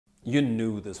You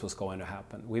knew this was going to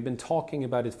happen. We've been talking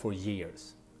about it for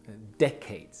years,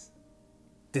 decades.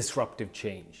 Disruptive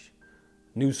change,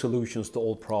 new solutions to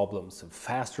old problems,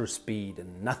 faster speed,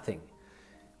 and nothing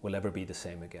will ever be the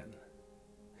same again.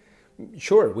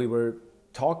 Sure, we were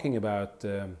talking about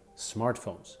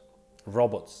smartphones,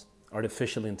 robots,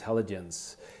 artificial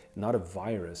intelligence, not a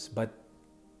virus, but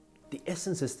the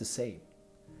essence is the same.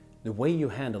 The way you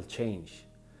handle change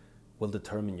will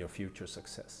determine your future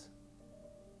success.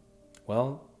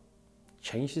 Well,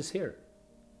 change is here.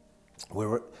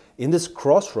 We're in this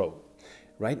crossroad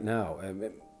right now.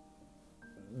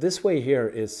 This way here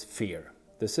is fear.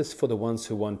 This is for the ones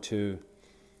who want to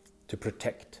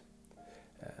protect,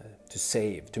 to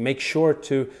save, to make sure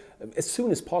to, as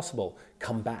soon as possible,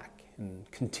 come back and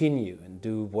continue and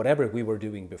do whatever we were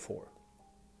doing before.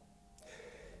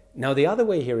 Now the other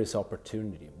way here is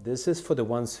opportunity. This is for the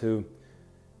ones who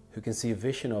can see a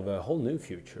vision of a whole new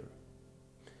future.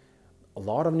 A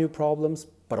lot of new problems,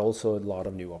 but also a lot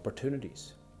of new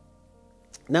opportunities.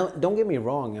 Now, don't get me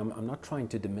wrong, I'm not trying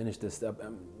to diminish this.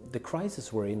 The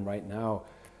crisis we're in right now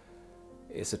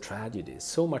is a tragedy.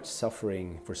 So much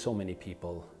suffering for so many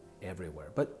people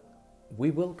everywhere. But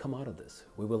we will come out of this.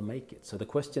 We will make it. So the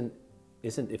question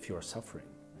isn't if you're suffering.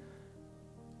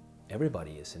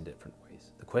 Everybody is in different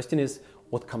ways. The question is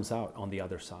what comes out on the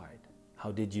other side.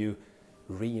 How did you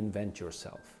reinvent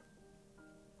yourself?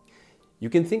 You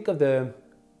can think of the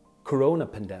corona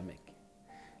pandemic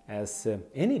as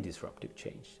any disruptive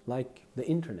change, like the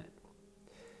internet.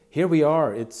 Here we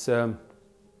are, it's in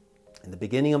the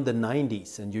beginning of the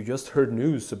 90s, and you just heard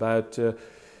news about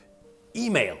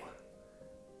email.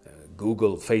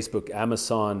 Google, Facebook,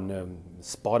 Amazon,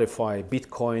 Spotify,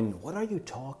 Bitcoin. What are you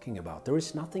talking about? There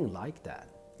is nothing like that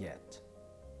yet,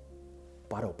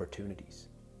 but opportunities.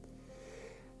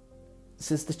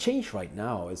 Since the change right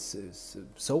now is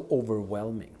so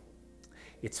overwhelming,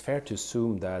 it's fair to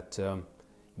assume that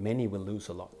many will lose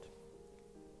a lot.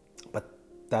 But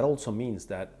that also means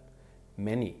that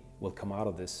many will come out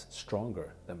of this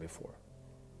stronger than before.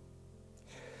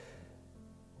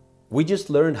 We just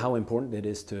learned how important it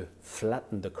is to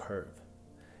flatten the curve.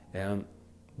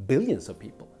 Billions of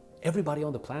people, everybody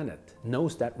on the planet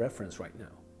knows that reference right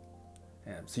now.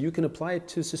 So you can apply it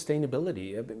to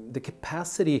sustainability. The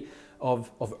capacity of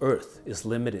Earth is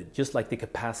limited, just like the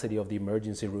capacity of the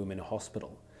emergency room in a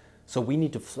hospital. So we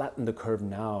need to flatten the curve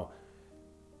now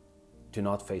to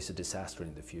not face a disaster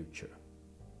in the future.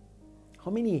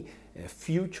 How many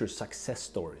future success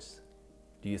stories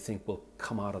do you think will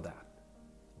come out of that?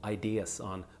 Ideas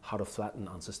on how to flatten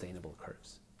unsustainable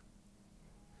curves.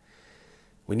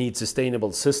 We need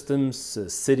sustainable systems,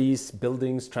 cities,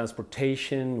 buildings,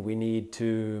 transportation. We need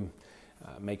to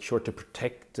make sure to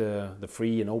protect the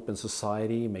free and open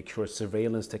society, make sure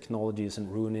surveillance technology isn't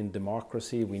ruining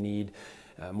democracy. We need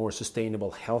more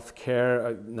sustainable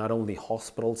healthcare, not only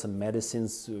hospitals and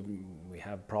medicines. We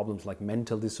have problems like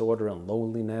mental disorder and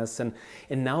loneliness. And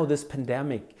now this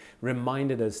pandemic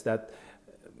reminded us that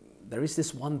there is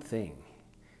this one thing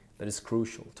that is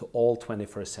crucial to all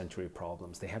 21st century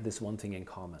problems. They have this one thing in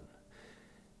common.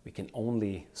 We can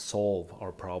only solve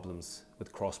our problems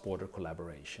with cross-border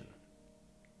collaboration.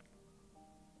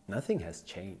 Nothing has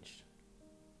changed.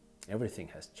 Everything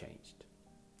has changed.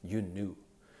 You knew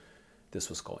this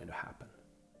was going to happen.